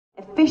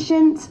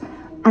efficient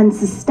and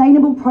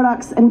sustainable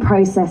products and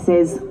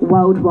processes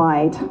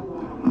worldwide.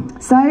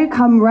 So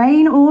come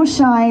rain or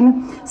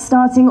shine,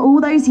 starting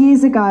all those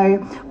years ago,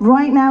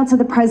 right now to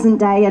the present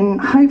day, and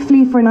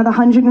hopefully for another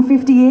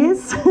 150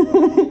 years,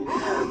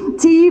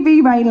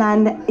 TUV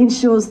Rainland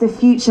ensures the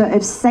future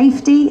of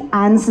safety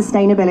and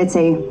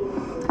sustainability.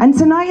 And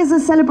tonight is a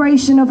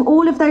celebration of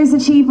all of those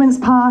achievements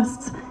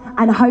past,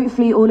 and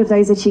hopefully all of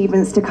those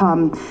achievements to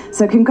come.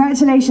 So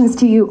congratulations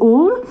to you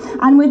all.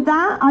 And with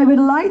that, I would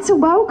like to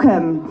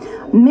welcome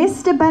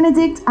Mr.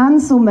 Benedict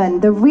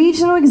Anselman, the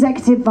Regional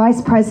Executive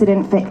Vice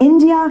President for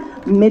India,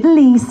 Middle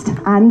East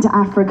and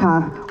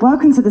Africa.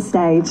 Welcome to the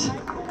stage.